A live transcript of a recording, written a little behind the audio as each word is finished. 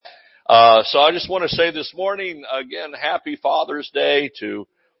So I just want to say this morning, again, happy Father's Day to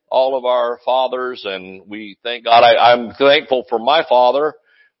all of our fathers. And we thank God. I'm thankful for my father,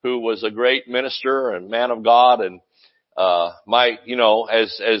 who was a great minister and man of God. And, as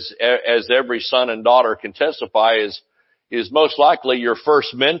every son and daughter can testify, is most likely your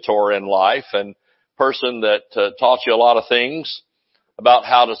first mentor in life and person that taught you a lot of things about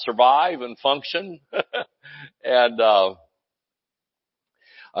how to survive and function. And,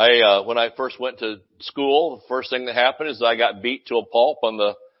 when I first went to school, the first thing that happened is I got beat to a pulp on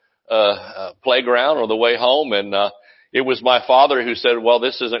the playground or the way home, and it was my father who said, "Well,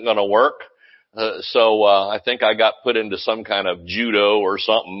 this isn't going to work." So I think I got put into some kind of judo or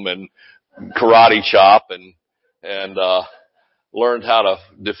something and karate chop and learned how to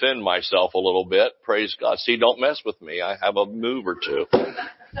defend myself a little bit. Praise God. See, don't mess with me. I have a move or two.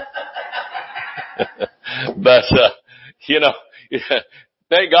 But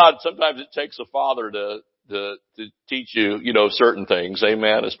thank God sometimes it takes a father to teach you, certain things.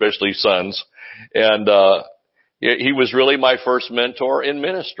 Amen. Especially sons. And, he was really my first mentor in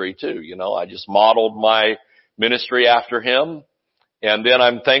ministry too. I just modeled my ministry after him. And then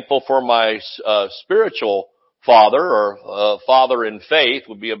I'm thankful for my, spiritual father, or, father in faith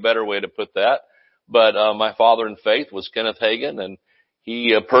would be a better way to put that. But, my father in faith was Kenneth Hagin, and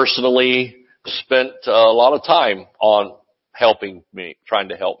he personally spent a lot of time on helping me, trying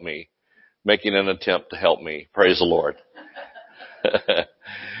to help me, making an attempt to help me. Praise the Lord.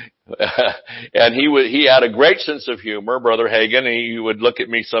 And he had a great sense of humor, Brother Hagin, and he would look at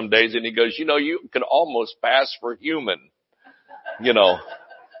me some days and he goes, you could almost pass for human.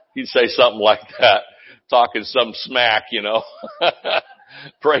 He'd say something like that, talking some smack,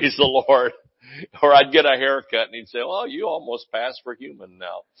 Praise the Lord. Or I'd get a haircut and he'd say, "Well, you almost pass for human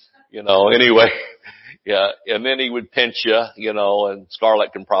now." Anyway, yeah. And then he would pinch you, and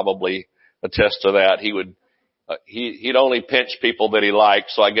Scarlett can probably attest to that. He'd only pinch people that he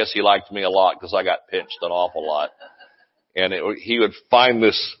liked, so I guess he liked me a lot because I got pinched an awful lot. And he would find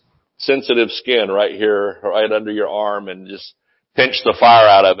this sensitive skin right here, right under your arm, and just pinch the fire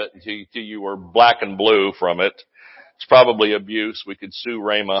out of it until you were black and blue from it. It's probably abuse. We could sue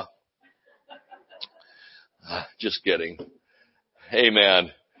Rhema. Just kidding.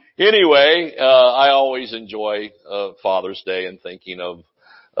 Amen. Anyway, I always enjoy Father's Day and thinking of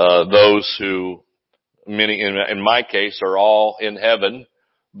those who, many in my case, are all in heaven,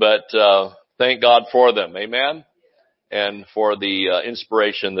 but thank God for them. Amen. And for the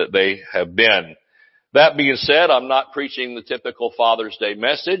inspiration that they have been. That being said, I'm not preaching the typical Father's Day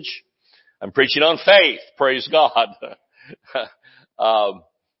message. I'm preaching on faith. Praise God.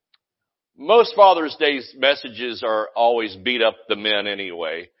 Most Father's Day messages are always beat up the men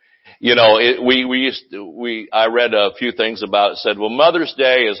anyway. I read a few things about it, said, well, Mother's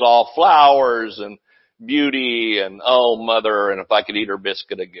Day is all flowers and beauty and, oh, mother, and if I could eat her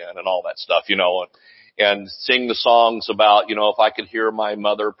biscuit again and all that stuff, and sing the songs about, if I could hear my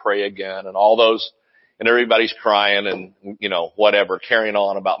mother pray again and all those, and everybody's crying and, whatever, carrying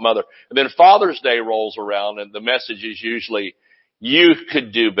on about mother. And then Father's Day rolls around and the message is usually, you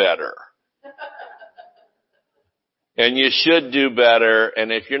could do better. And you should do better. And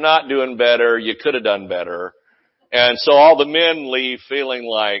if you're not doing better, you could have done better. And so all the men leave feeling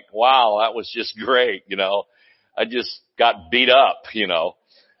like, wow, that was just great. I just got beat up,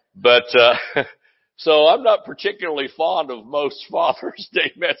 But, so I'm not particularly fond of most Father's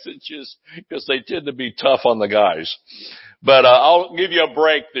Day messages because they tend to be tough on the guys. But, I'll give you a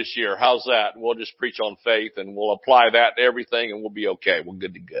break this year. How's that? We'll just preach on faith and we'll apply that to everything and we'll be okay. We're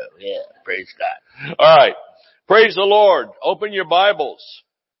good to go. Yeah. Praise God. All right. Praise the Lord. Open your Bibles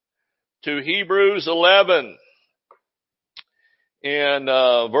to Hebrews 11 and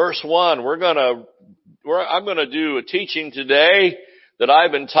verse 1. I'm going to do a teaching today that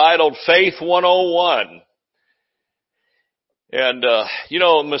I've entitled Faith 101. And a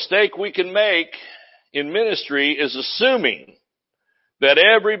mistake we can make in ministry is assuming that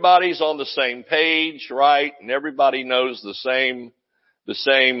everybody's on the same page, right? And everybody knows the same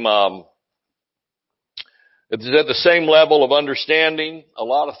it's at the same level of understanding a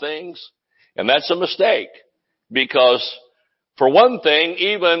lot of things. And that's a mistake because for one thing,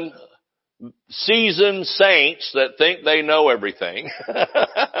 even seasoned saints that think they know everything,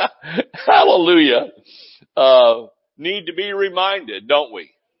 hallelujah, need to be reminded, don't we,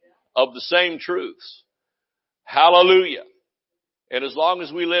 of the same truths. Hallelujah. And as long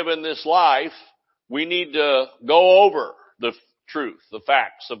as we live in this life, we need to go over the truth, the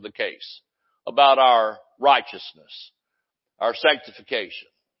facts of the case about our righteousness, our sanctification,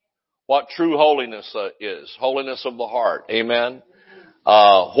 what true holiness is, holiness of the heart. Amen.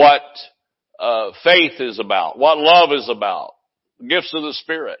 what faith is about, what love is about, gifts of the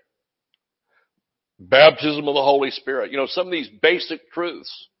Spirit, baptism of the Holy Spirit. Some of these basic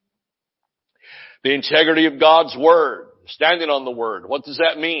truths. The integrity of God's Word, standing on the Word. What does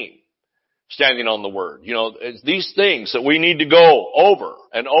that mean? Standing on the Word. It's these things that we need to go over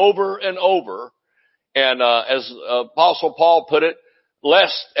and over and over. And as Apostle Paul put it,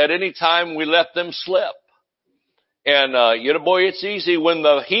 lest at any time we let them slip. And boy, it's easy when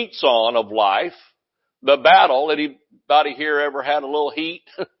the heat's on of life, the battle. Anybody here ever had a little heat,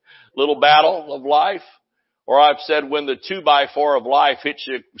 little battle of life? Or I've said when the 2x4 of life hits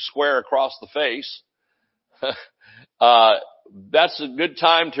you square across the face, that's a good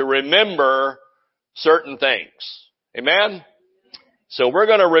time to remember certain things. Amen? So we're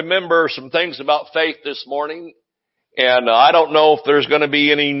going to remember some things about faith this morning. And I don't know if there's going to be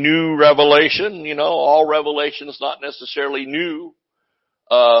any new revelation. All revelation is not necessarily new,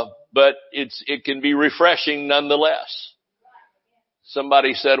 but it can be refreshing nonetheless.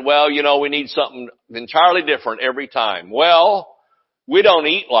 Somebody said, well, we need something entirely different every time. Well, we don't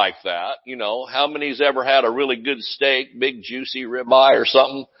eat like that. How many's ever had a really good steak, big juicy ribeye or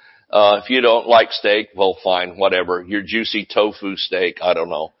something? If you don't like steak, well, fine, whatever. Your juicy tofu steak, I don't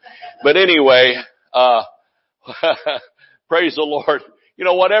know. But anyway, praise the Lord.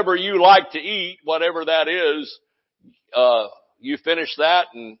 Whatever you like to eat, whatever that is, you finish that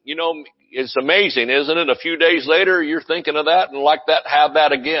and, it's amazing, isn't it? A few days later, you're thinking of that and like that, have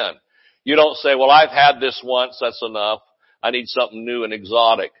that again. You don't say, well, I've had this once, that's enough. I need something new and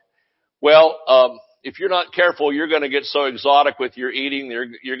exotic. Well, if you're not careful, you're going to get so exotic with your eating,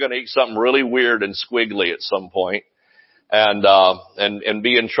 you're going to eat something really weird and squiggly at some point and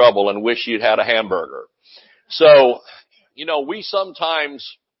be in trouble and wish you'd had a hamburger. So, we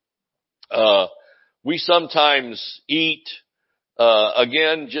sometimes eat,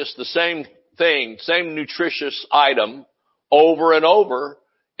 again, just the same thing, same nutritious item over and over.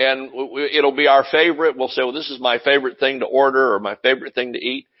 And it'll be our favorite. We'll say, well, this is my favorite thing to order or my favorite thing to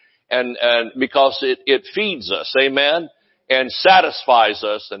eat. And because it feeds us, amen, and satisfies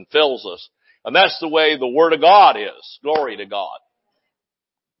us and fills us. And that's the way the Word of God is. Glory to God.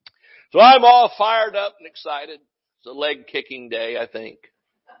 So I'm all fired up and excited. It's a leg kicking day, I think.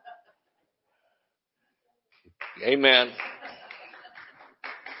 Amen.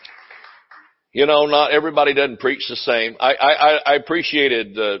 Not everybody doesn't preach the same. I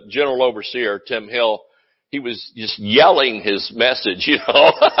appreciated the General Overseer, Tim Hill. He was just yelling his message,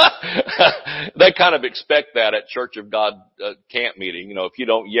 They kind of expect that at Church of God camp meeting. If you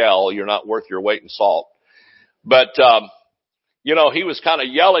don't yell, you're not worth your weight in salt. But, he was kind of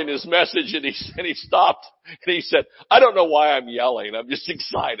yelling his message and he stopped and he said, I don't know why I'm yelling. I'm just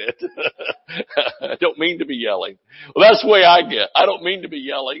excited. I don't mean to be yelling. Well, that's the way I get. I don't mean to be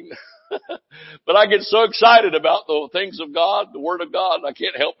yelling. But I get so excited about the things of God, the Word of God, and I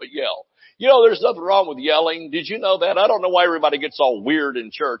can't help but yell. There's nothing wrong with yelling. Did you know that? I don't know why everybody gets all weird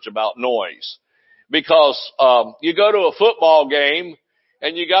in church about noise. Because you go to a football game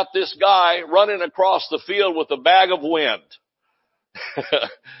and you got this guy running across the field with a bag of wind.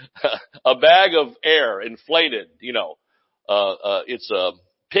 A bag of air inflated, it's a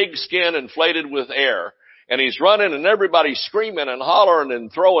pigskin inflated with air. And he's running and everybody's screaming and hollering and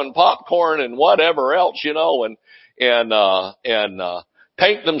throwing popcorn and whatever else, and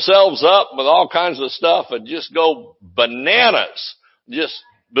paint themselves up with all kinds of stuff and just go bananas, just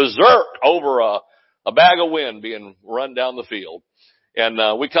berserk over a bag of wind being run down the field.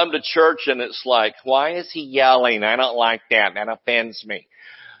 And we come to church and it's like, why is he yelling? I don't like that. That offends me.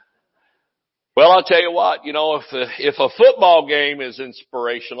 Well, I'll tell you what, if a football game is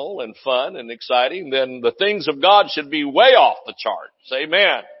inspirational and fun and exciting, then the things of God should be way off the charts.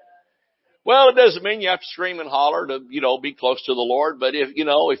 Amen. Well, it doesn't mean you have to scream and holler to, be close if,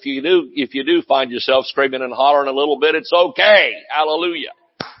 if you do find yourself screaming and hollering a little bit, it's okay. Hallelujah.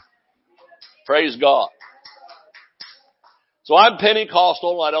 Praise God. So I'm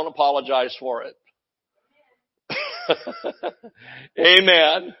Pentecostal. I don't apologize for it.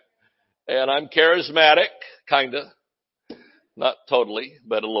 Amen. And I'm charismatic, kinda. Not totally,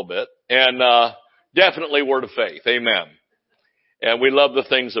 but a little bit. And definitely word of faith. Amen. And we love the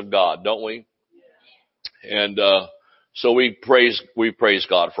things of God, don't we? And so we praise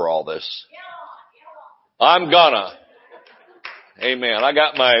God for all this. Amen. I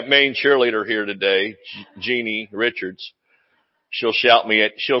got my main cheerleader here today, Jeannie Richards. She'll shout me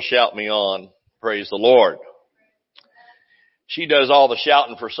on. Praise the Lord. She does all the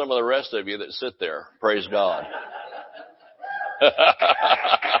shouting for some of the rest of you that sit there. Praise God.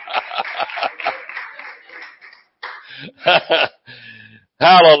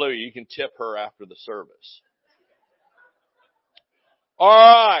 Hallelujah. You can tip her after the service. All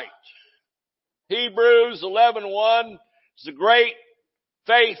right. Hebrews 11:1 is a great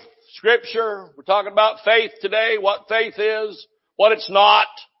faith scripture. We're talking about faith today, what faith is, what it's not,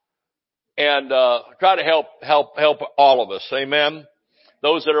 and try to help all of us. Amen.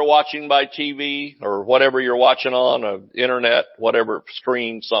 Those that are watching by TV or whatever you're watching on, internet, whatever,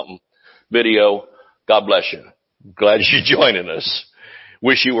 screen, something, video, God bless you. Glad you're joining us.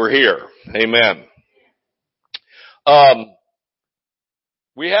 Wish you were here. Amen.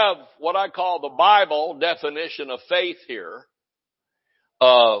 We have what I call the Bible definition of faith here,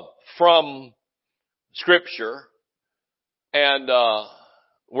 from Scripture. And,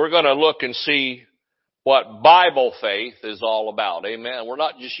 we're going to look and see what Bible faith is all about. Amen. We're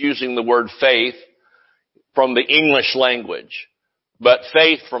not just using the word faith from the English language, but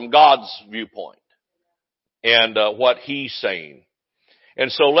faith from God's viewpoint and what He's saying.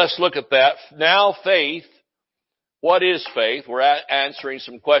 And so let's look at that. Now faith, what is faith? We're answering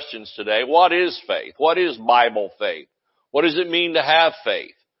some questions today. What is faith? What is Bible faith? What does it mean to have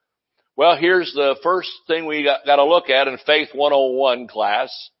faith? Well, here's the first thing we got to look at in Faith 101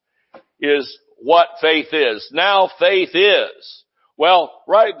 class is what faith is. Now faith is. Well,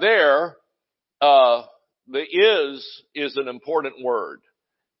 right there, the is an important word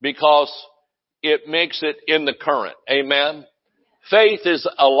because it makes it in the current. Amen. Faith is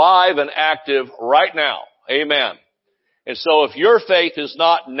alive and active right now. Amen. And so if your faith is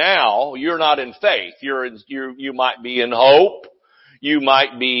not now, you're not in faith. You might be in hope. You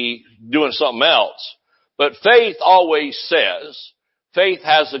might be doing something else. But faith always says, faith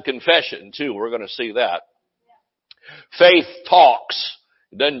has a confession too. We're going to see that. Faith talks.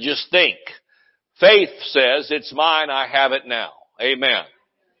 It doesn't just think. Faith says, it's mine, I have it now. Amen.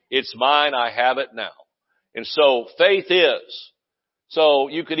 It's mine, I have it now. And so faith is. So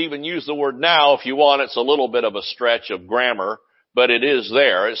you could even use the word now if you want. It's a little bit of a stretch of grammar, but it is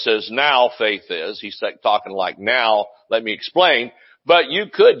there. It says now faith is. He's talking like now. Let me explain. But you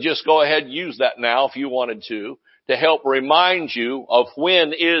could just go ahead and use that now if you wanted to help remind you of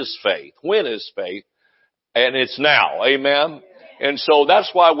when is faith. When is faith? And it's now. Amen. And so that's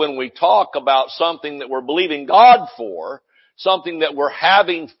why when we talk about something that we're believing God for, something that we're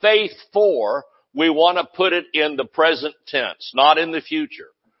having faith for, we want to put it in the present tense, not in the future.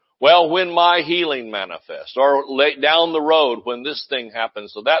 Well, when my healing manifests, or down the road when this thing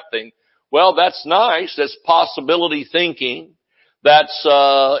happens or that thing. Well, that's nice. That's possibility thinking. That's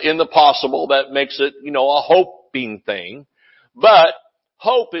in the possible. That makes it, a hoping thing. But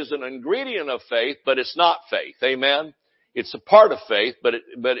hope is an ingredient of faith, but it's not faith. Amen. It's a part of faith, but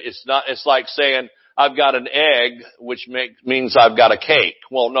it's not. It's like saying I've got an egg, which means I've got a cake.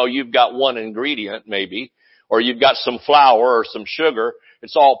 Well, no, you've got one ingredient maybe, or you've got some flour or some sugar.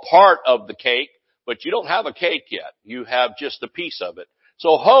 It's all part of the cake, but you don't have a cake yet. You have just a piece of it.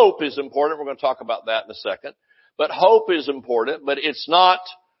 So hope is important. We're going to talk about that in a second. But hope is important, but it's not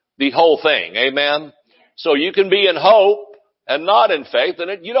the whole thing. Amen. So you can be in hope and not in faith.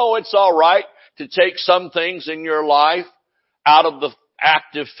 And it's all right to take some things in your life out of the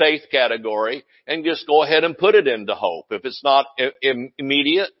active faith category and just go ahead and put it into hope. If it's not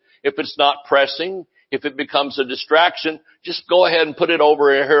immediate, if it's not pressing, if it becomes a distraction, just go ahead and put it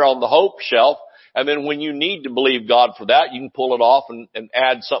over here on the hope shelf. And then when you need to believe God for that, you can pull it off and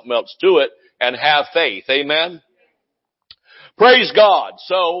add something else to it and have faith. Amen. Praise God.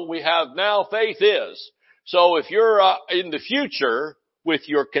 So we have now faith is. So if you're in the future with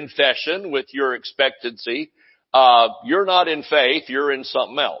your confession, with your expectancy, you're not in faith, you're in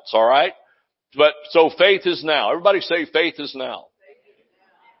something else, all right? But so faith is now. Everybody say faith is now.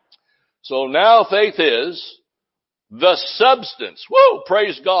 So now faith is the substance. Woo,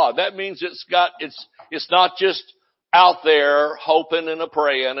 praise God. That means it's not just out there hoping and a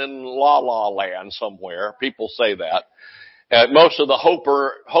praying in la la land somewhere. People say that. Most of the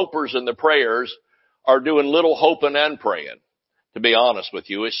hopers and the prayers are doing little hoping and praying, to be honest with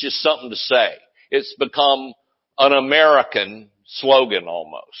you. It's just something to say. It's become an American slogan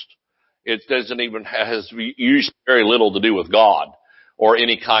almost. It has usually very little to do with God or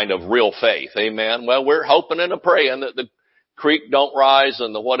any kind of real faith. Amen. Well, we're hoping and a praying that the creek don't rise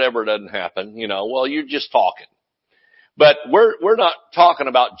and the whatever doesn't happen. Well, you're just talking. But we're not talking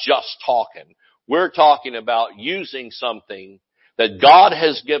about just talking. We're talking about using something that God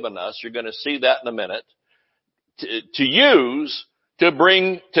has given us. You're going to see that in a minute. To use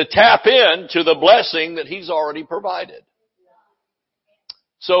to tap into the blessing that He's already provided.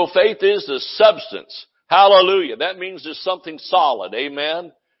 So faith is the substance. Hallelujah. That means there's something solid.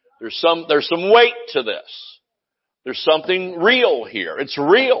 Amen. There's some weight to this. There's something real here. It's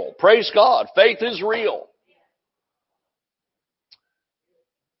real. Praise God. Faith is real.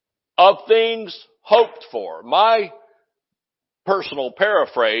 Of things hoped for. My personal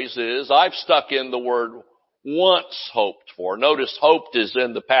paraphrase is I've stuck in the word once hoped for. Notice hoped is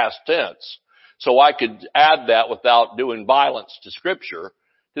in the past tense. So I could add that without doing violence to Scripture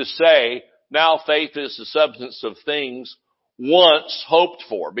to say, now faith is the substance of things once hoped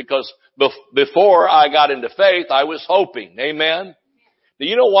for. Because before I got into faith, I was hoping. Amen? Do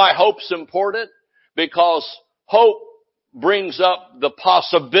you know why hope's important? Because hope brings up the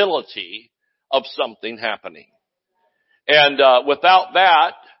possibility of something happening. And without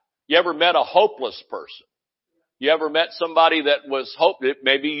that, you ever met a hopeless person? You ever met somebody that was hopeless?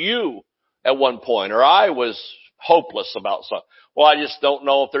 Maybe you at one point, or I was hopeless about something. Well, I just don't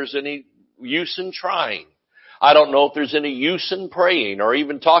know if there's any use in trying. I don't know if there's any use in praying or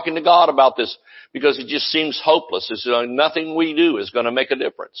even talking to God about this because it just seems hopeless. It's, nothing we do is going to make a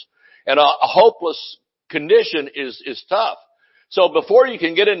difference. And a hopeless condition is tough. So before you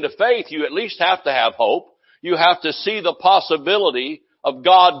can get into faith, you at least have to have hope. You have to see the possibility of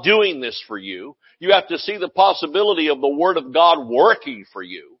God doing this for you. You have to see the possibility of the Word of God working for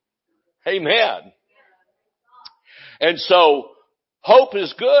you. Amen. And so, hope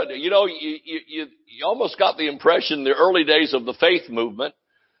is good. You know, you almost got the impression in the early days of the faith movement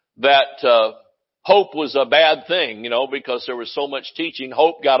that hope was a bad thing, because there was so much teaching.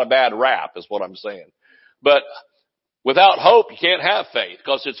 Hope got a bad rap, is what I'm saying. But without hope, you can't have faith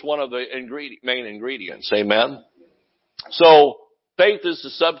because it's one of the main ingredients. Amen. So, faith is the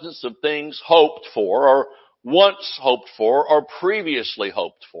substance of things hoped for, or once hoped for, or previously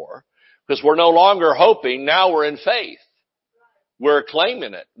hoped for. Because we're no longer hoping, now we're in faith. We're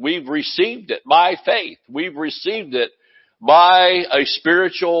claiming it. We've received it by faith. We've received it by a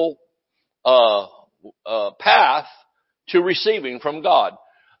spiritual path to receiving from God.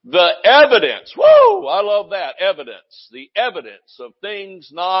 The evidence, woo, I love that, evidence. The evidence of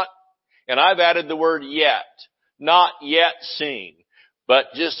things not, and I've added the word yet, not yet seen. But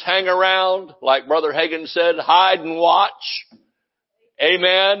just hang around, like Brother Hagin said, hide and watch.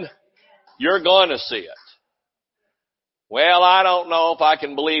 Amen. You're going to see it. Well, I don't know if I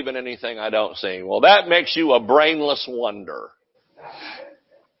can believe in anything I don't see. Well, that makes you a brainless wonder.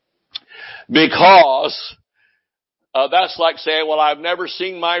 Because that's like saying, well, I've never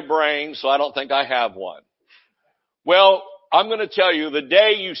seen my brain, so I don't think I have one. Well, I'm going to tell you, the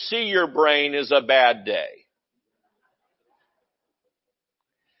day you see your brain is a bad day.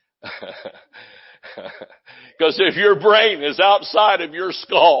 Because if your brain is outside of your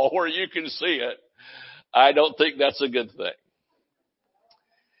skull where you can see it, I don't think that's a good thing.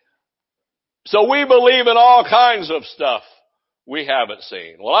 So we believe in all kinds of stuff we haven't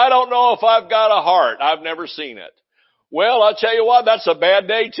seen. Well, I don't know if I've got a heart. I've never seen it. Well, I'll tell you what, that's a bad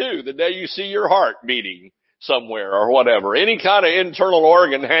day too. The day you see your heart beating somewhere or whatever. Any kind of internal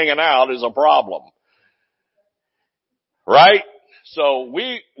organ hanging out is a problem. Right? So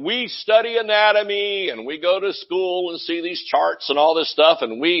we study anatomy and we go to school and see these charts and all this stuff,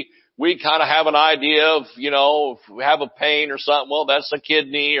 and we kind of have an idea of, if we have a pain or something, well, that's a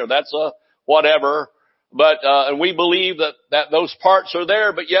kidney or that's a whatever. But, and we believe that those parts are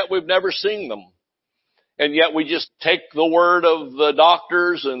there, but yet we've never seen them. And yet we just take the word of the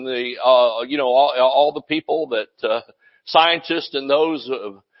doctors and all the people that, scientists and those,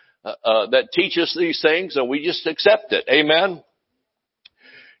 that teach us these things, and we just accept it. Amen.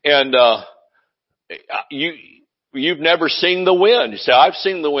 And, you've never seen the wind. You say, I've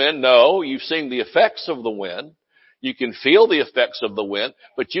seen the wind. No, you've seen the effects of the wind. You can feel the effects of the wind,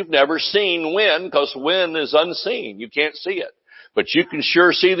 but you've never seen wind because wind is unseen. You can't see it, but you can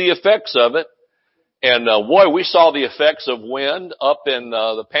sure see the effects of it. And, boy, we saw the effects of wind up in,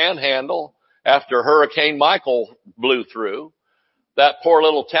 the Panhandle after Hurricane Michael blew through. That poor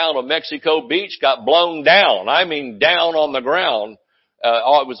little town of Mexico Beach got blown down. I mean, down on the ground.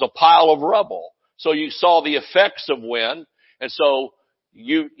 It was a pile of rubble. So you saw the effects of wind, and so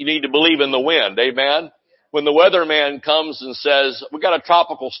you need to believe in the wind. Amen? When the weatherman comes and says, we got a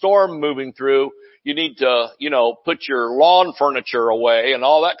tropical storm moving through, you need to, put your lawn furniture away and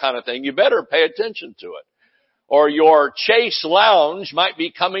all that kind of thing, you better pay attention to it. Or your Chase Lounge might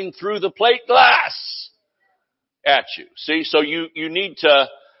be coming through the plate glass at you. See, so you need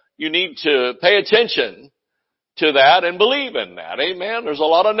to pay attention to that and believe in that. Amen. There's a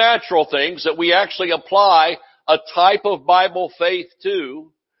lot of natural things that we actually apply a type of Bible faith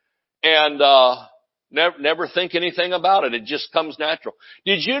to, and never think anything about it. It just comes natural.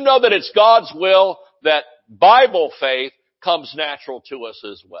 Did you know that it's God's will that Bible faith comes natural to us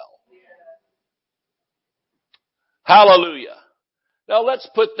as well? Hallelujah. Now let's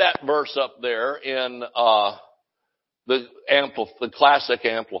put that verse up there in the Classic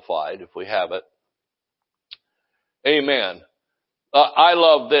Amplified, if we have it. Amen. I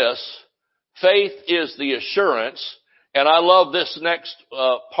love this. Faith is the assurance, and I love this next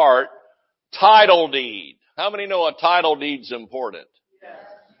part, title deed. How many know a title deed's important?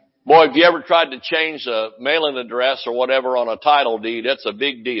 Boy, if you ever tried to change a mailing address or whatever on a title deed, it's a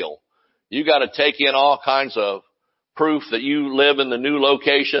big deal. You got to take in all kinds of proof that you live in the new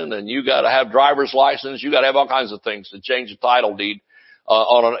location, and you got to have driver's license. You got to have all kinds of things to change a title deed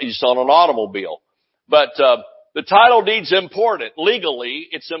on an automobile. But the title deed's important. Legally,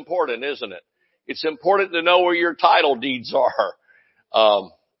 it's important, isn't it? It's important to know where your title deeds are,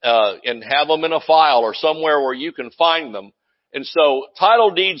 and have them in a file or somewhere where you can find them. And so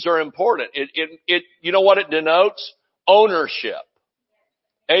title deeds are important. You know what it denotes? Ownership.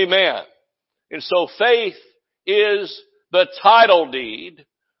 Amen. And so faith is the title deed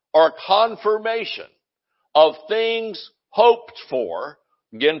or confirmation of things hoped for.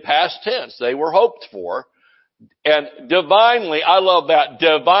 Again, past tense. They were hoped for. And divinely, I love that,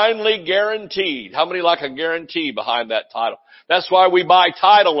 divinely guaranteed. How many like a guarantee behind that title? That's why we buy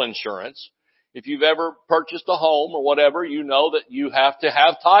title insurance. If you've ever purchased a home or whatever, you know that you have to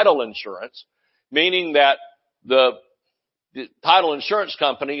have title insurance, meaning that the title insurance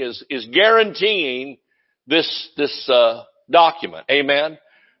company is guaranteeing this document. Amen.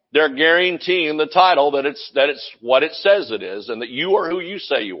 They're guaranteeing the title that it's what it says it is, and that you are who you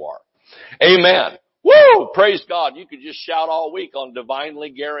say you are. Amen. Woo! Praise God. You could just shout all week on divinely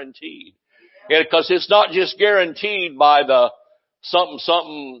guaranteed. Because it's not just guaranteed by the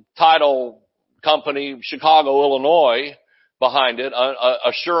something title company, Chicago, Illinois, behind it,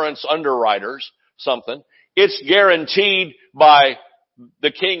 Assurance Underwriters, something. It's guaranteed by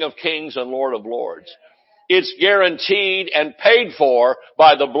the King of Kings and Lord of Lords. It's guaranteed and paid for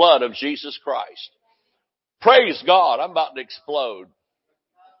by the blood of Jesus Christ. Praise God. I'm about to explode.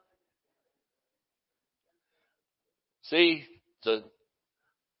 See, it's a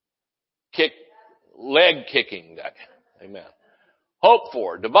leg kicking. Amen. Hope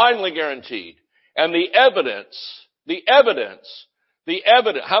for, divinely guaranteed. And the evidence,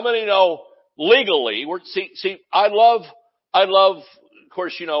 how many know legally, I love, of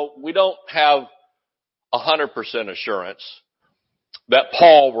course, we don't have 100% assurance that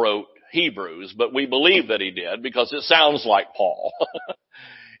Paul wrote Hebrews, but we believe that he did because it sounds like Paul.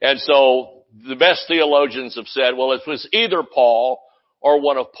 And so the best theologians have said, well, it was either Paul or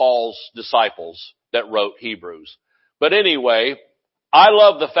one of Paul's disciples that wrote Hebrews. But anyway, I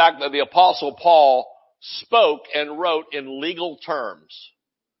love the fact that the Apostle Paul spoke and wrote in legal terms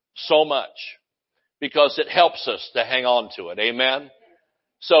so much because it helps us to hang on to it. Amen?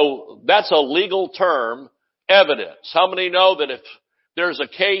 So that's a legal term, evidence. How many know that if there's a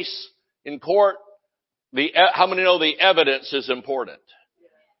case in court, how many know the evidence is important?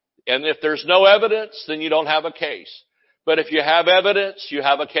 And if there's no evidence, then you don't have a case. But if you have evidence, you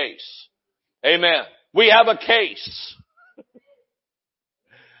have a case. Amen. We have a case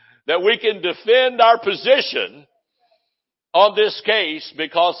that we can defend our position on this case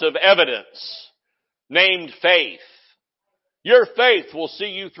because of evidence named faith. Your faith will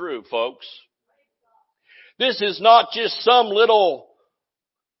see you through, folks. This is not just some little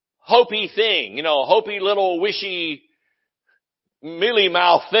hopey thing, hopey little wishy mealy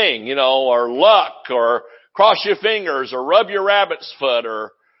mouth thing, or luck, or cross your fingers, or rub your rabbit's foot,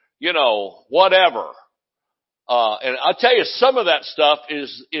 or, whatever. And I'll tell you, some of that stuff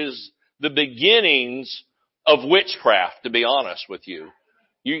is the beginnings of witchcraft, to be honest with you.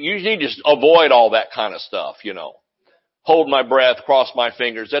 You need to avoid all that kind of stuff, Hold my breath, cross my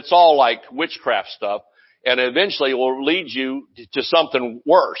fingers. That's all like witchcraft stuff. And eventually it will lead you to something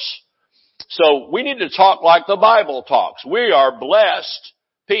worse. So we need to talk like the Bible talks. We are blessed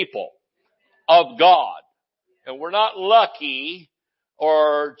people of God. And we're not lucky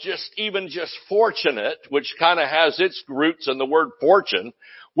or just fortunate, which kind of has its roots in the word fortune.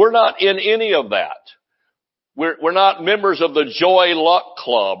 We're not in any of that. We're not members of the Joy Luck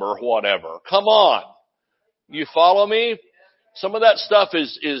Club or whatever. Come on. You follow me? Some of that stuff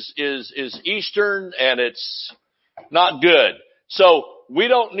is Eastern and it's not good. So we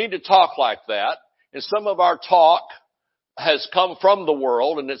don't need to talk like that. And some of our talk has come from the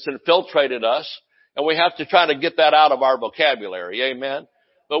world and it's infiltrated us. And we have to try to get that out of our vocabulary. Amen.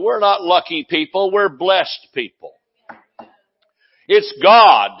 But we're not lucky people. We're blessed people. It's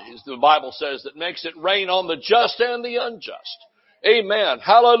God, as the Bible says, that makes it rain on the just and the unjust. Amen.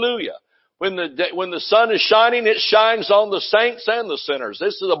 Hallelujah. When the sun is shining, it shines on the saints and the sinners.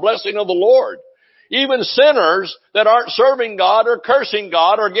 This is the blessing of the Lord. Even sinners that aren't serving God or cursing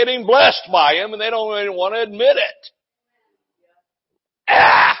God are getting blessed by Him, and they don't even want to admit it.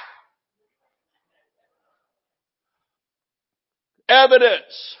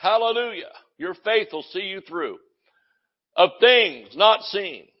 Evidence, hallelujah. Your faith will see you through. Of things not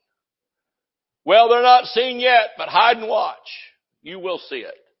seen. Well, they're not seen yet, but hide and watch. You will see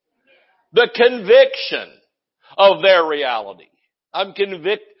it. The conviction of their reality.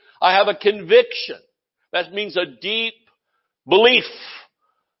 I have a conviction. That means a deep belief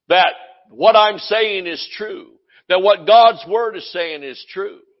that what I'm saying is true. That what God's Word is saying is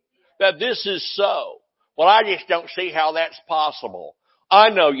true. That this is so. Well, I just don't see how that's possible. I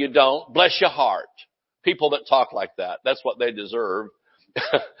know you don't. Bless your heart. People that talk like that, that's what they deserve.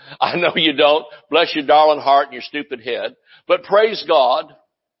 I know you don't. Bless your darling heart and your stupid head. But praise God.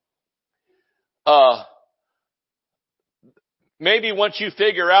 Maybe once you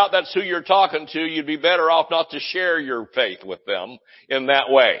figure out that's who you're talking to, you'd be better off not to share your faith with them in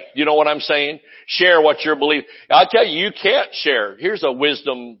that way. You know what I'm saying? Share what you're believing. I'll tell you, you can't share. Here's a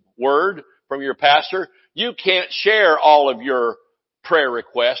wisdom word from your pastor. You can't share all of your prayer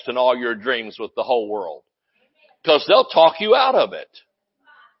requests and all your dreams with the whole world. Because they'll talk you out of it.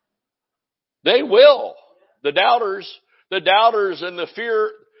 They will. The doubters and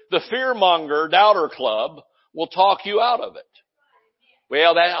the fearmonger doubter club will talk you out of it.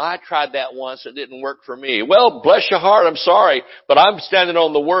 Well, I tried that once. It didn't work for me. Well, bless your heart. I'm sorry, but I'm standing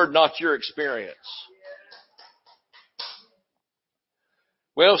on the Word, not your experience.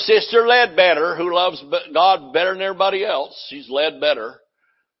 Well, Sister Ledbetter, who loves God better than everybody else, she's Ledbetter.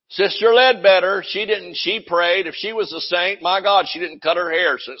 Sister Ledbetter, she prayed. If she was a saint, my God, she didn't cut her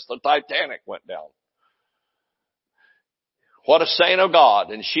hair since the Titanic went down. What a saint of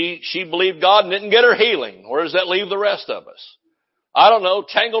God. And she believed God and didn't get her healing. Where does that leave the rest of us? I don't know,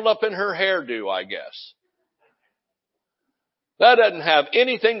 tangled up in her hairdo, I guess. That doesn't have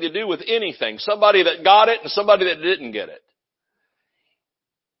anything to do with anything. Somebody that got it and somebody that didn't get it.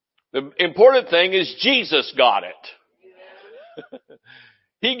 The important thing is Jesus got it.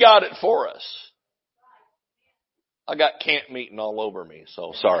 He got it for us. I got camp meeting all over me,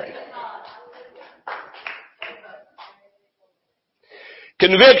 so sorry.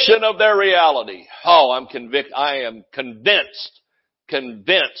 Conviction of their reality. Oh, I am convinced. I am convicted.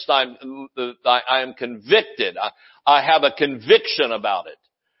 I have a conviction about it.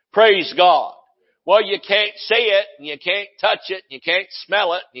 Praise God. Well, you can't see it, and you can't touch it, and you can't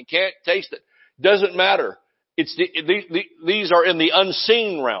smell it, and you can't taste it. Doesn't matter. These are in the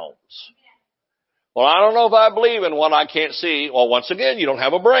unseen realms. Well, I don't know if I believe in what I can't see. Well, once again, you don't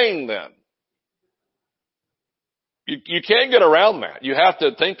have a brain then. You can't get around that. You have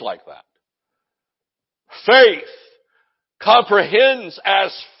to think like that. Faith comprehends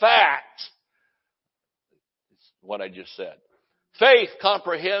as fact what I just said. Faith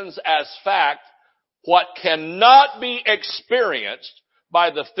comprehends as fact what cannot be experienced by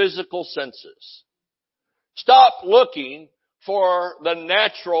the physical senses. Stop looking for the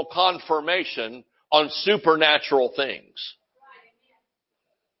natural confirmation on supernatural things.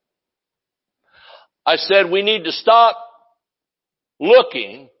 I said we need to stop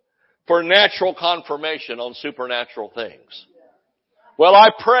looking for natural confirmation on supernatural things. Well, I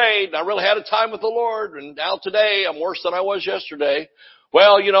prayed, I really had a time with the Lord, and now today I'm worse than I was yesterday.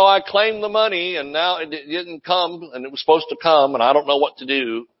 Well, I claimed the money, and now it didn't come, and it was supposed to come, and I don't know what to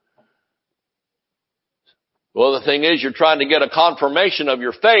do. Well, the thing is, you're trying to get a confirmation of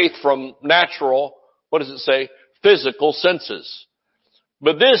your faith from natural, what does it say? Physical senses.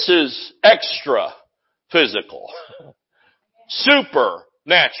 But this is extra physical.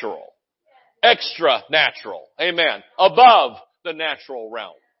 Supernatural. Extra natural. Amen. Above the natural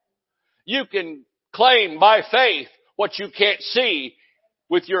realm. You can claim by faith what you can't see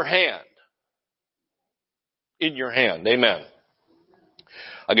with your hand. In your hand. Amen.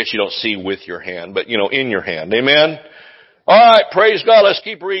 I guess you don't see with your hand, but in your hand. Amen. All right, praise God. Let's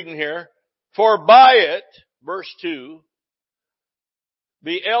keep reading here. For by it, verse 2,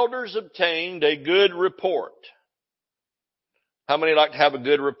 the elders obtained a good report. How many like to have a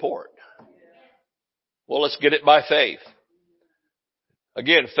good report? Well, let's get it by faith.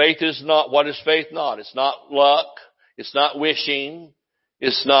 Again, faith is not, what is faith not? It's not luck. It's not wishing.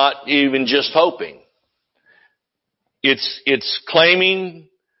 It's not even just hoping. It's claiming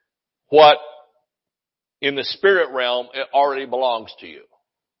what in the spirit realm it already belongs to you.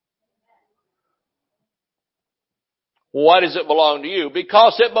 Why does it belong to you?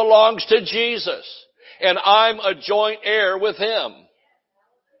 Because it belongs to Jesus. And I'm a joint heir with Him.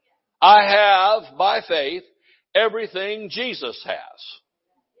 I have, by faith, everything Jesus has.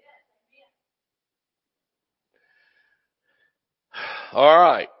 All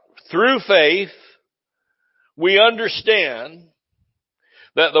right. Through faith, we understand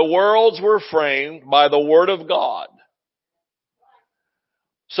that the worlds were framed by the Word of God,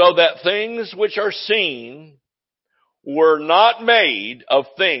 so that things which are seen were not made of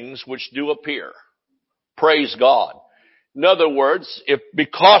things which do appear. Praise God. In other words,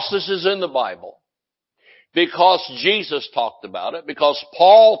 because this is in the Bible, because Jesus talked about it, because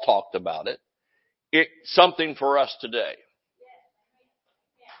Paul talked about it, it's something for us today.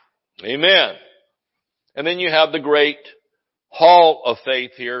 Amen. And then you have the great hall of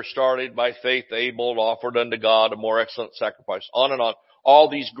faith here, started by faith Abel offered unto God a more excellent sacrifice. On and on. All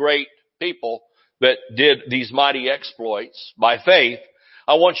these great people that did these mighty exploits by faith.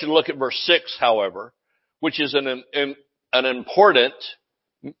 I want you to look at verse 6, however, which is an important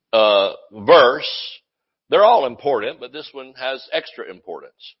verse. They're all important, but this one has extra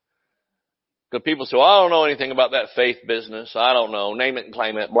importance. Because people say, well, I don't know anything about that faith business. I don't know. Name it and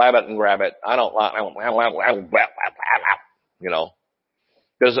claim it. Blab it and grab it. I don't like,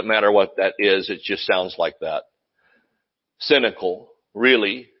 doesn't matter what that is. It just sounds like that. Cynical,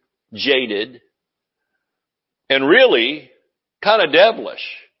 really, jaded, and really kind of devilish,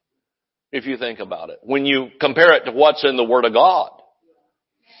 if you think about it, when you compare it to what's in the Word of God.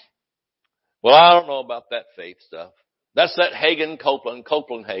 Well, I don't know about that faith stuff. That's that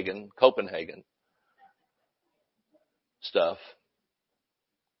Copenhagen stuff.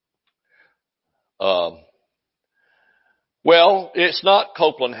 Well, it's not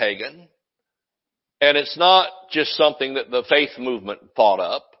Copenhagen, and it's not just something that the faith movement thought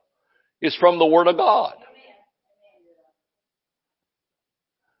up. It's from the Word of God.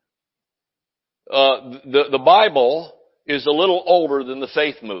 The Bible is a little older than the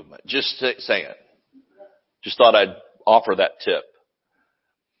faith movement. Just saying. Just thought I'd offer that tip.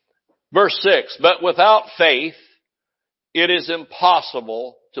 Verse 6, but without faith, it is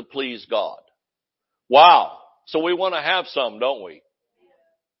impossible to please God. Wow. So we want to have some, don't we?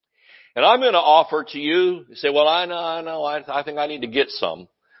 And I'm going to offer to you say, well, I know, I think I need to get some.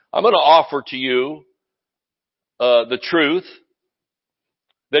 I'm going to offer to you the truth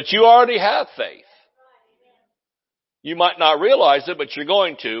that you already have faith. You might not realize it, but you're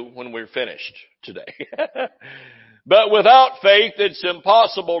going to when we're finished today. But without faith, it's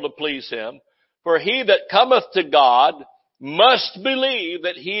impossible to please Him. For he that cometh to God must believe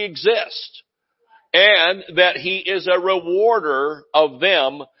that He exists, and that He is a rewarder of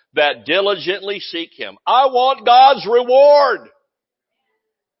them that diligently seek Him. I want God's reward.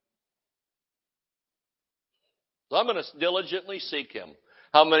 So I'm going to diligently seek Him.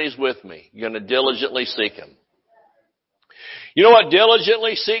 How many's with me? You're going to diligently seek Him. You know what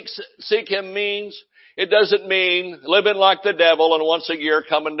diligently seek Him means? It doesn't mean living like the devil and once a year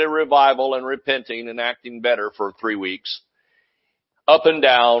coming to revival and repenting and acting better for 3 weeks. Up and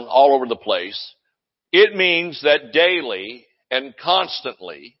down, all over the place. It means that daily and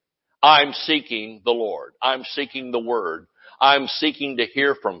constantly I'm seeking the Lord. I'm seeking the Word. I'm seeking to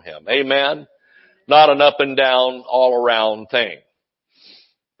hear from Him. Amen? Not an up and down, all around thing.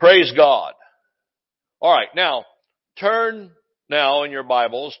 Praise God. All right, now turn now in your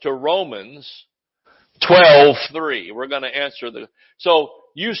Bibles to Romans 12:3. We're going to answer so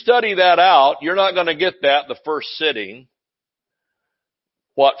you study that out. You're not going to get that the first sitting,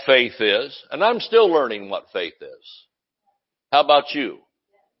 what faith is. And I'm still learning what faith is. How about you?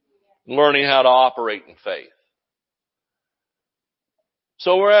 Learning how to operate in faith.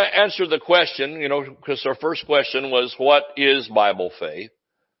 So we're going to answer the question, because our first question was, what is Bible faith?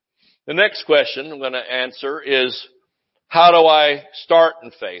 The next question I'm going to answer is, how do I start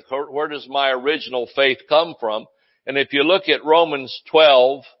in faith? Where does my original faith come from? And if you look at Romans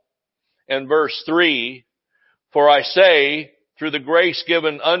 12 and verse 3, for I say, through the grace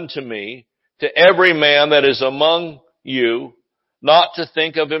given unto me, to every man that is among you, not to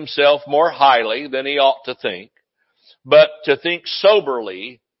think of himself more highly than he ought to think, but to think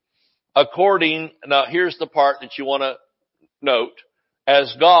soberly, now here's the part that you want to note,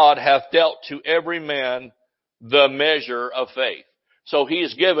 as God hath dealt to every man the measure of faith. So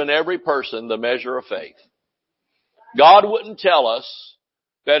He's given every person the measure of faith. God wouldn't tell us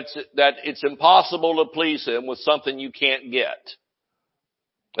that it's impossible to please Him with something you can't get.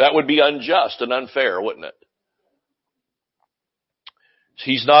 That would be unjust and unfair, wouldn't it?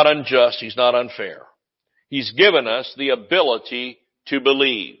 He's not unjust. He's not unfair. He's given us the ability to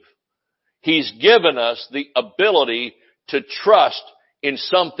believe. He's given us the ability to trust in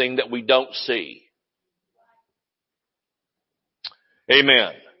something that we don't see.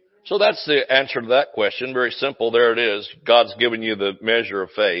 Amen. So that's the answer to that question. Very simple. There it is. God's given you the measure of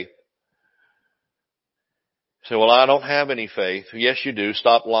faith. Say, well, I don't have any faith. Yes, you do.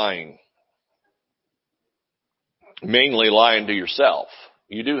 Stop lying. Mainly lying to yourself.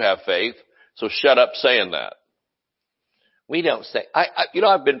 You do have faith, so shut up saying that. We don't say,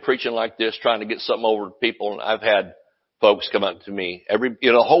 I've been preaching like this, trying to get something over to people, and I've had folks come up to me.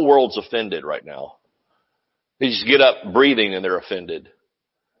 The whole world's offended right now. They just get up breathing and they're offended.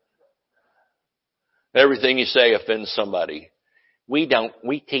 Everything you say offends somebody. We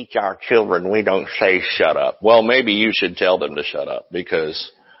teach our children, we don't say shut up. Well, maybe you should tell them to shut up,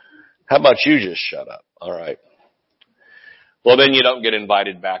 because how about you just shut up? All right. Well, then you don't get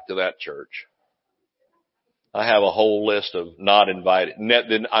invited back to that church. I have a whole list of not invited.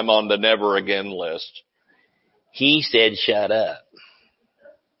 I'm on the never again list. He said shut up.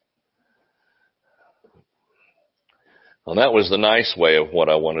 Well, that was the nice way of what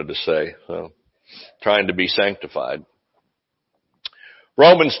I wanted to say. So, trying to be sanctified.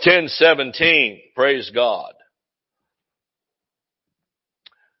 Romans 10:17, praise God.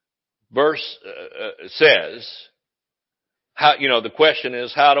 Verse says, the question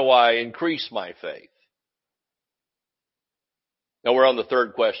is, how do I increase my faith? Now we're on the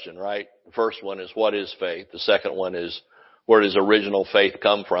third question, right? The first one is, what is faith? The second one is, where does original faith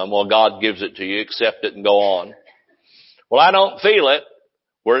come from? Well, God gives it to you, accept it and go on. Well, I don't feel it.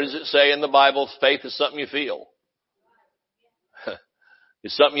 Where does it say in the Bible faith is something you feel?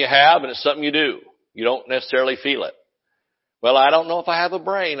 It's something you have and it's something you do. You don't necessarily feel it. Well, I don't know if I have a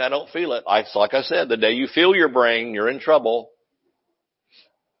brain. I don't feel it. Like I said, the day you feel your brain, you're in trouble.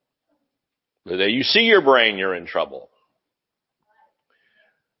 The day you see your brain, you're in trouble.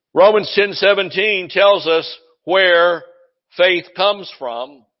 Romans 10:17 tells us where faith comes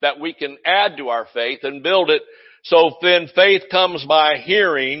from, that we can add to our faith and build it. So then faith comes by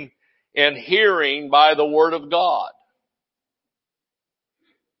hearing, and hearing by the Word of God.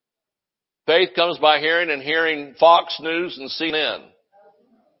 Faith comes by hearing, and hearing Fox News and CNN.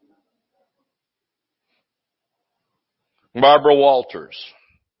 Barbara Walters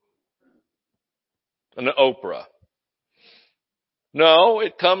and Oprah. No,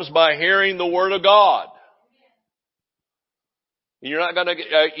 it comes by hearing the Word of God. You're not going to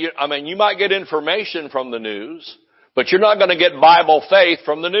get, you might get information from the news, but you're not going to get Bible faith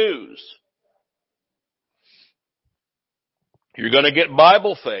from the news. You're going to get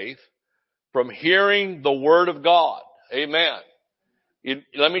Bible faith from hearing the Word of God. Amen.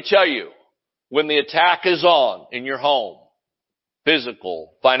 Let me tell you, when the attack is on in your home,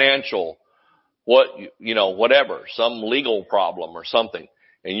 physical, financial, whatever, some legal problem or something,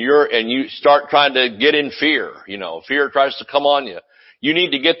 and you start trying to get in fear, fear tries to come on you. You need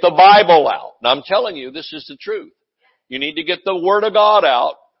to get the Bible out. Now I'm telling you, this is the truth. You need to get the Word of God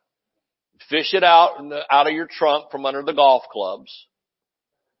out, fish it out of your trunk from under the golf clubs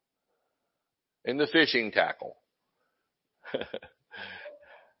and the fishing tackle.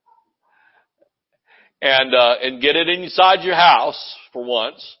 And get it inside your house for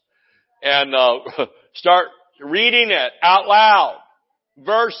once, and start reading it out loud.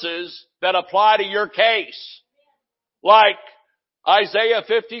 Verses that apply to your case. Like Isaiah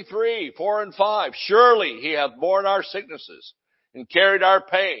 53, 4 and 5. Surely He hath borne our sicknesses and carried our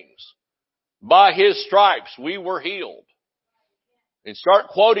pains. By His stripes we were healed. And start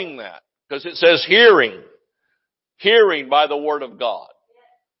quoting that, because it says hearing by the Word of God.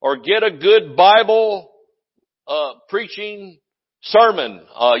 Or get a good Bible preaching sermon.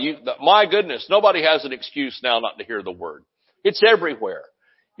 My goodness, nobody has an excuse now not to hear the Word. It's everywhere.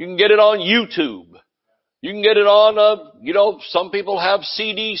 You can get it on YouTube. You can get it on, some people have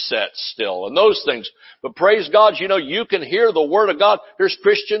CD sets still and those things. But praise God, you can hear the Word of God. There's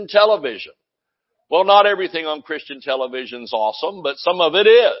Christian television. Well, not everything on Christian television is awesome, but some of it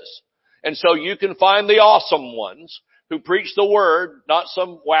is. And so you can find the awesome ones who preach the Word, not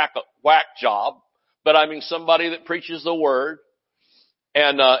some whack job, but somebody that preaches the Word,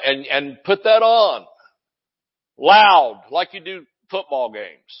 and put that on loud like you do football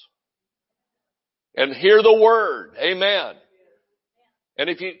games. And hear the Word. Amen. And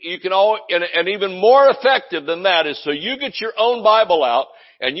if you can and even more effective than that is, so you get your own Bible out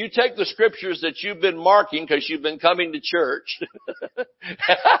and you take the scriptures that you've been marking because you've been coming to church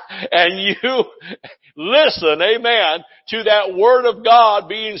and you listen, amen, to that Word of God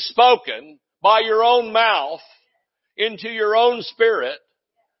being spoken by your own mouth into your own spirit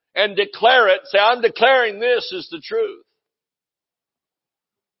and declare it. Say, I'm declaring this is the truth.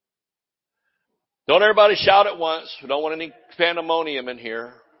 Don't everybody shout at once. We don't want any pandemonium in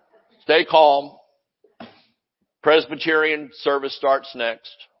here. Stay calm. Presbyterian service starts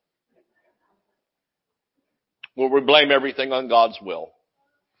next. Where we blame everything on God's will.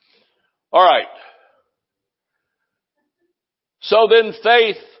 All right. So then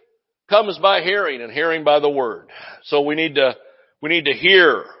faith comes by hearing, and hearing by the Word. So we need to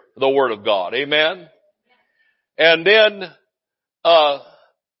hear the Word of God. Amen? And then,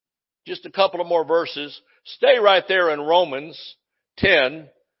 just a couple of more verses. Stay right there in Romans 10,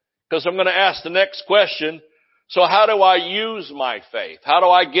 because I'm going to ask the next question. So how do I use my faith? How do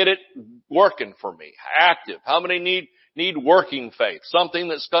I get it working for me? Active. How many need working faith? Something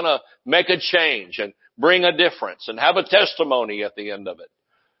that's going to make a change and bring a difference and have a testimony at the end of it.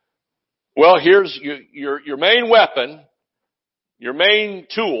 Well, here's your main weapon, your main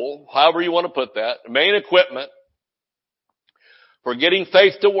tool, however you want to put that, the main equipment for getting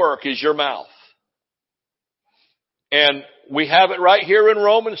faith to work is your mouth. And we have it right here in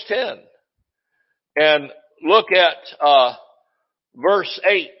Romans 10. And look at verse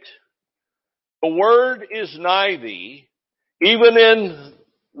 8. The word is nigh thee, even in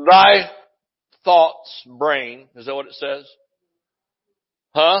thy thoughts, brain. Is that what it says?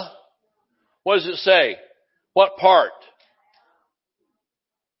 Huh? What does it say? What part?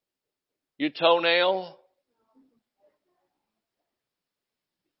 Your toenail?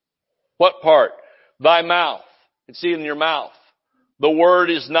 What part? Thy mouth. It's in your mouth. The word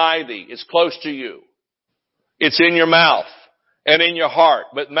is nigh thee. It's close to you. It's in your mouth and in your heart,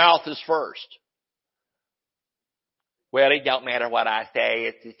 but mouth is first. Well, it don't matter what I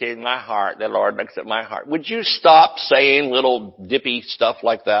say. It's in my heart. The Lord looks at my heart. Would you stop saying little dippy stuff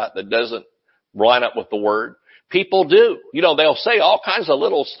like that doesn't line up with the Word? People do. They'll say all kinds of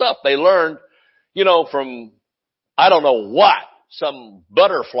little stuff they learned, from, I don't know what, some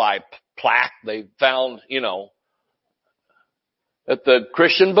butterfly plaque they found, at the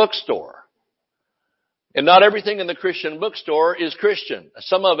Christian bookstore. And not everything in the Christian bookstore is Christian.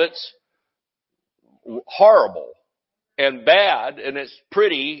 Some of it's horrible and bad, and it's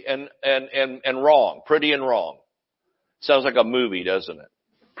pretty and wrong. Pretty and wrong. Sounds like a movie, doesn't it?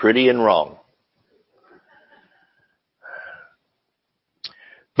 Pretty and wrong.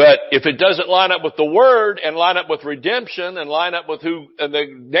 But if it doesn't line up with the Word and line up with redemption and line up with the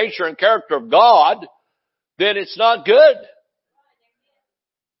nature and character of God, then it's not good.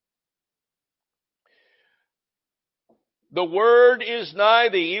 The Word is nigh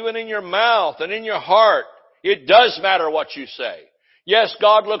thee, even in your mouth and in your heart. It does matter what you say. Yes,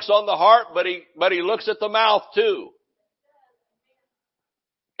 God looks on the heart, but He looks at the mouth too.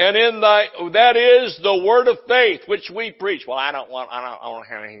 And that is the word of faith which we preach. Well, I don't want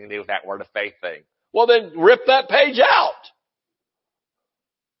to have anything to do with that word of faith thing. Well, then rip that page out.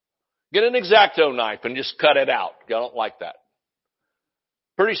 Get an X-Acto knife and just cut it out. I don't like that.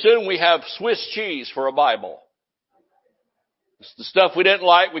 Pretty soon we have Swiss cheese for a Bible. It's the stuff we didn't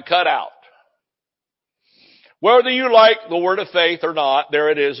like, we cut out. Whether you like the word of faith or not,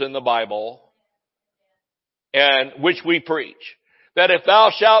 there it is in the Bible, and which we preach. That if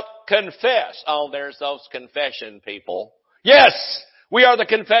thou shalt confess, there's those confession people. Yes, we are the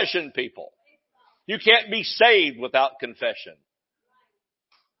confession people. You can't be saved without confession.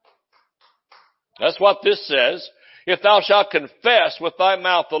 That's what this says. If thou shalt confess with thy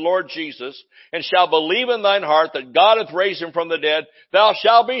mouth the Lord Jesus, and shalt believe in thine heart that God hath raised him from the dead, thou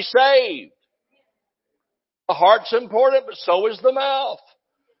shalt be saved. The heart's important, but so is the mouth.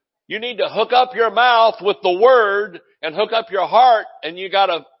 You need to hook up your mouth with the Word and hook up your heart, and you got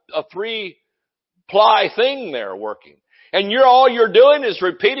a 3-ply thing there working. And all you're doing is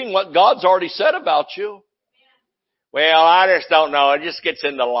repeating what God's already said about you. Well, I just don't know. It just gets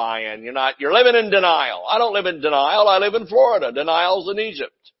into lying. You're living in denial. I don't live in denial. I live in Florida. Denial's in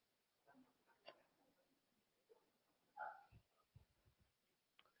Egypt.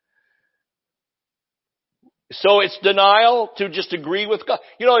 So it's denial to just agree with God.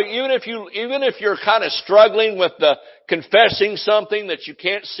 Even if you're kind of struggling with the confessing something that you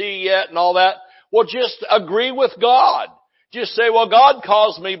can't see yet and all that, well, just agree with God. Just say, well, God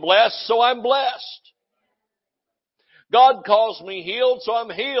calls me blessed, so I'm blessed. God calls me healed, so I'm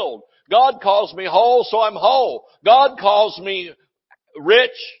healed. God calls me whole, so I'm whole. God calls me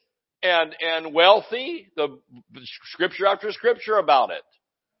rich and wealthy. The scripture after scripture about it.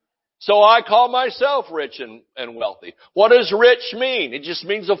 So I call myself rich and wealthy. What does rich mean? It just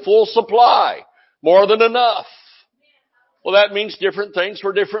means a full supply. More than enough. Well, that means different things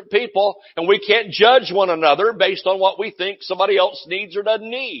for different people. And we can't judge one another based on what we think somebody else needs or doesn't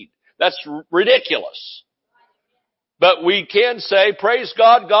need. That's ridiculous. But we can say, praise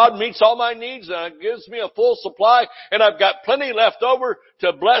God, God meets all my needs and gives me a full supply. And I've got plenty left over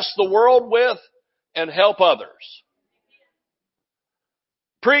to bless the world with and help others.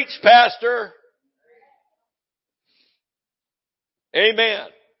 Preach, Pastor. Amen.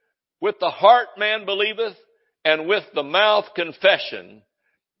 With the heart man believeth, and with the mouth confession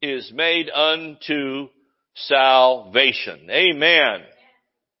is made unto salvation. Amen.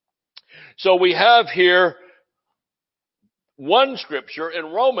 So we have here one scripture in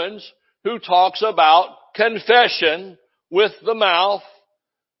Romans who talks about confession with the mouth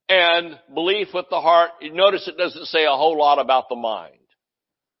and belief with the heart. You notice it doesn't say a whole lot about the mind.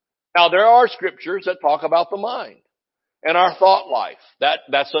 Now there are scriptures that talk about the mind and our thought life.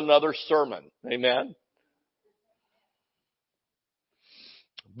 That's another sermon. Amen.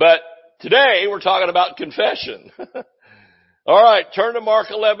 But today we're talking about confession. All right, turn to Mark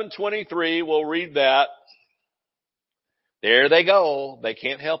 11:23. We'll read that. There they go. They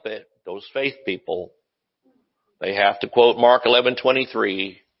can't help it. Those faith people. They have to quote Mark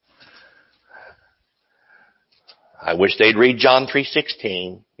 11:23. I wish they'd read John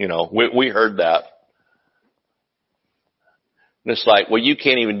 3:16. You know, we heard that. And it's like, well, you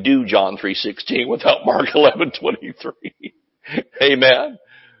can't even do John 3:16 without Mark 11:23. Amen.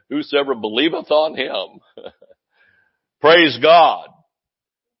 Whosoever believeth on him. Praise God.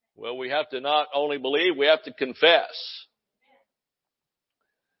 Well, we have to not only believe, we have to confess.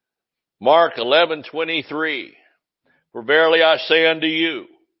 Mark 11:23. For verily I say unto you,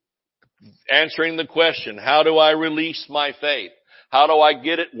 answering the question, how do I release my faith? How do I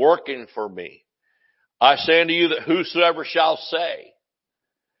get it working for me? I say unto you that whosoever shall say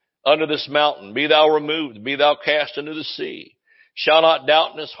unto this mountain, be thou removed, be thou cast into the sea, shall not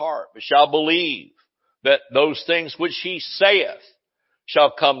doubt in his heart, but shall believe that those things which he saith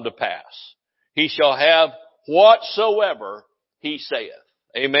shall come to pass. He shall have whatsoever he saith.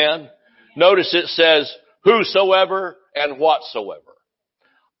 Amen. Notice it says whosoever and whatsoever.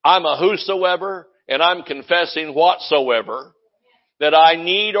 I'm a whosoever and I'm confessing whatsoever that I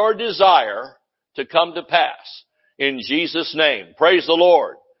need or desire to come to pass in Jesus' name. Praise the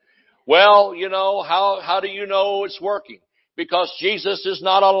Lord. Well, you know, how do you know it's working? Because Jesus is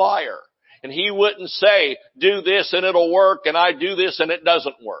not a liar. And he wouldn't say, do this and it'll work, and I do this and it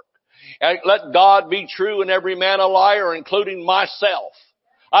doesn't work. And let God be true and every man a liar, including myself.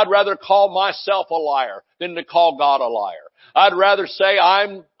 I'd rather call myself a liar than to call God a liar. I'd rather say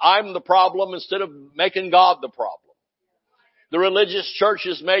I'm the problem instead of making God the problem. The religious church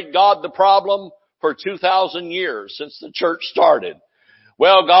has made God the problem for 2,000 years since the church started.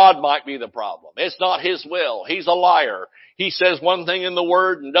 Well, God might be the problem. It's not his will. He's a liar. He says one thing in the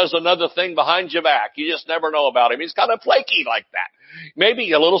word and does another thing behind your back. You just never know about him. He's kind of flaky like that.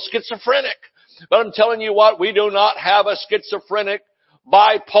 Maybe a little schizophrenic. But I'm telling you what, we do not have a schizophrenic,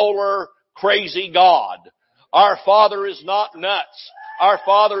 bipolar, crazy God. Our Father is not nuts. Our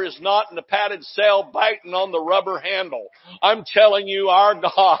Father is not in the padded cell biting on the rubber handle. I'm telling you, our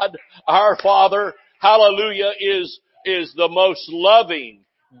God, our Father, hallelujah, is the most loving,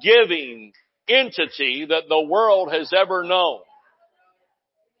 giving entity that the world has ever known.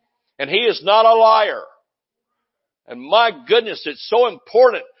 And he is not a liar. And my goodness, it's so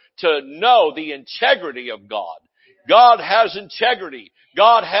important to know the integrity of God. God has integrity.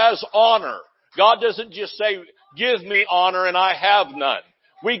 God has honor. God doesn't just say, give me honor and I have none.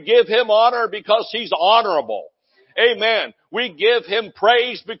 We give him honor because he's honorable. Amen. We give him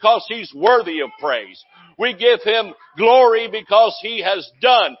praise because he's worthy of praise. We give him glory because he has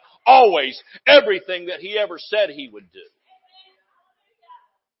done always everything that he ever said he would do.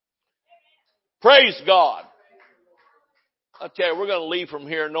 Praise God. I tell you, we're going to leave from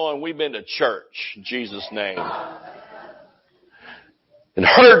here knowing we've been to church in Jesus' name and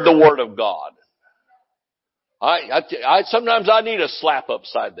heard the word of God. Sometimes I need a slap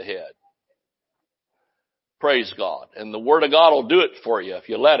upside the head. Praise God. And the word of God will do it for you if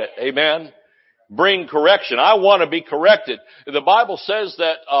you let it. Amen. Bring correction. I want to be corrected. The Bible says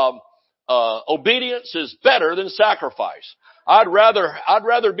that obedience is better than sacrifice. I'd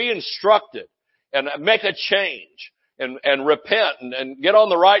rather be instructed and make a change and repent and get on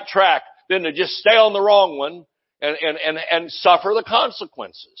the right track than to just stay on the wrong one and suffer the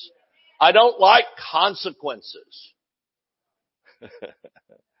consequences. I don't like consequences.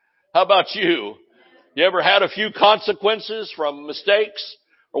 How about you? You ever had a few consequences from mistakes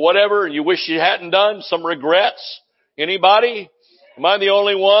or whatever and you wish you hadn't done? Some regrets? Anybody? Am I the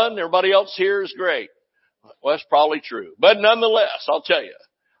only one? Everybody else here is great. Well, that's probably true. But nonetheless, I'll tell you,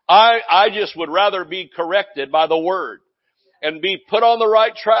 I just would rather be corrected by the word and be put on the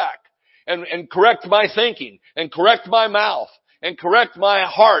right track and correct my thinking and correct my mouth and correct my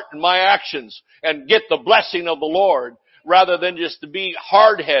heart and my actions and get the blessing of the Lord rather than just to be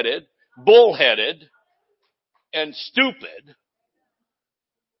hard-headed, bullheaded, and stupid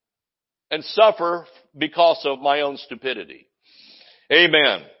and suffer because of my own stupidity.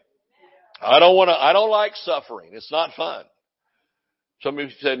 Amen. I don't like suffering. It's not fun.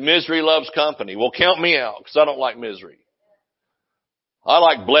 Somebody said misery loves company. Well, count me out because I don't like misery. I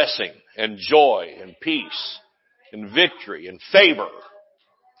like blessing and joy and peace and victory and favor.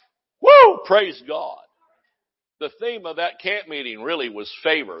 Woo! Praise God. The theme of that camp meeting really was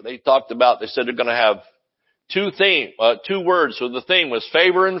favor. They said they're going to have two words. So the theme was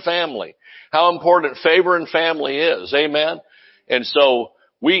favor and family. How important favor and family is. Amen. And so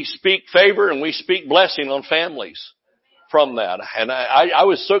we speak favor and we speak blessing on families from that. And I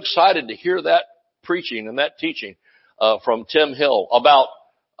was so excited to hear that preaching and that teaching, from Tim Hill about,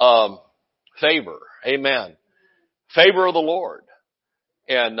 favor. Amen. Favor of the Lord.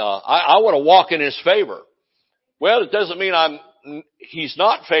 And, I want to walk in His favor. Well, it doesn't mean He's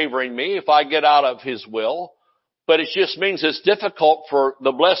not favoring me if I get out of His will, but it just means it's difficult for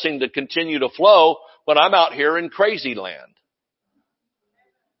the blessing to continue to flow when I'm out here in crazy land.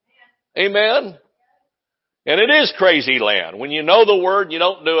 Amen. And it is crazy land. When you know the word, you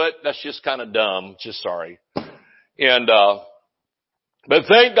don't do it. That's just kind of dumb. Just sorry. And, but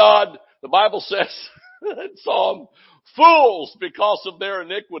thank God, the Bible says in Psalm, fools because of their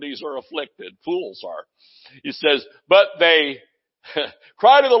iniquities are afflicted. Fools are. He says, but they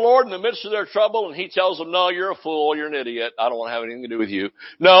cry to the Lord in the midst of their trouble, and He tells them, no, you're a fool, you're an idiot, I don't want to have anything to do with you.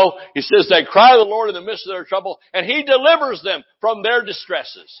 No, He says they cry to the Lord in the midst of their trouble, and He delivers them from their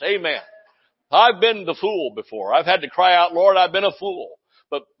distresses. Amen. I've been the fool before. I've had to cry out, Lord, I've been a fool,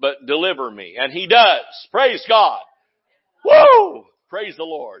 but deliver me. And He does. Praise God. Woo! Praise the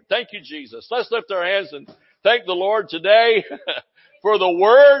Lord. Thank you, Jesus. Let's lift our hands and thank the Lord today for the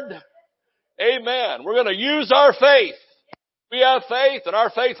Word. Amen. We're going to use our faith. We have faith and our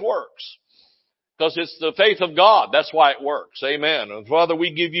faith works. Because it's the faith of God. That's why it works. Amen. And Father,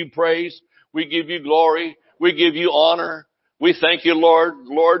 we give You praise. We give You glory. We give You honor. We thank You, Lord.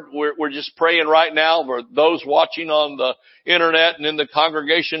 Lord, we're just praying right now for those watching on the internet and in the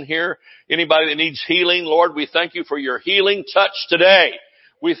congregation here. Anybody that needs healing, Lord, we thank You for Your healing touch today.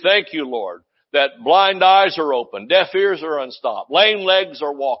 We thank You, Lord, that blind eyes are open, deaf ears are unstopped, lame legs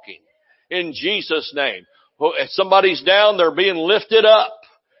are walking. In Jesus' name. If somebody's down, they're being lifted up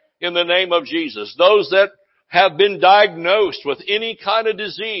in the name of Jesus. Those that have been diagnosed with any kind of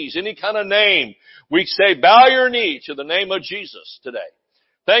disease, any kind of name, we say, bow your knee to the name of Jesus today.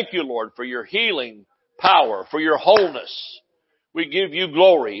 Thank You, Lord, for Your healing power, for Your wholeness. We give You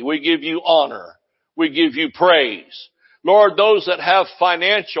glory. We give You honor. We give You praise. Lord, those that have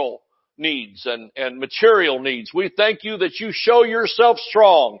financial needs and material needs, we thank You that You show Yourself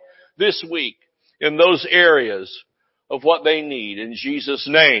strong this week in those areas of what they need. In Jesus'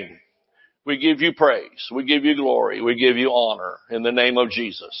 name, we give You praise. We give You glory. We give You honor in the name of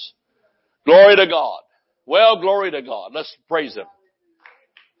Jesus. Glory to God. Well, glory to God. Let's praise Him.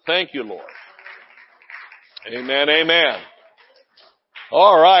 Thank You, Lord. Amen, amen.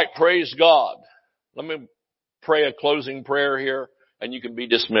 All right, praise God. Let me pray a closing prayer here, and you can be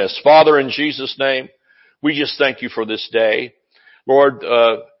dismissed. Father, in Jesus' name, we just thank You for this day. Lord,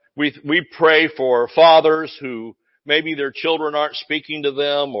 we pray for fathers who maybe their children aren't speaking to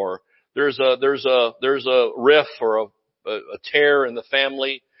them, or there's a rift or a tear in the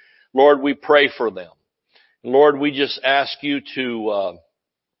family. Lord, we pray for them. Lord, we just ask You to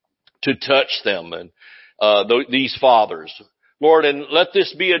touch them and these fathers. Lord, and let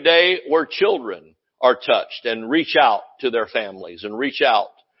this be a day where children are touched and reach out to their families and reach out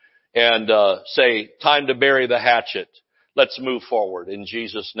and say, time to bury the hatchet. Let's move forward in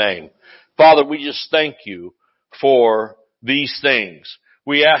Jesus' name. Father, we just thank You for these things.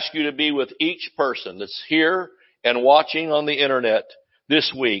 We ask You to be with each person that's here and watching on the internet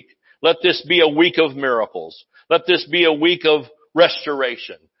this week. Let this be a week of miracles. Let this be a week of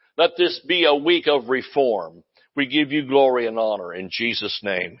restoration. Let this be a week of reform. We give You glory and honor in Jesus'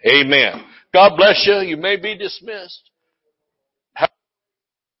 name. Amen. God bless you. You may be dismissed. Have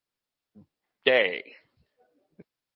a day.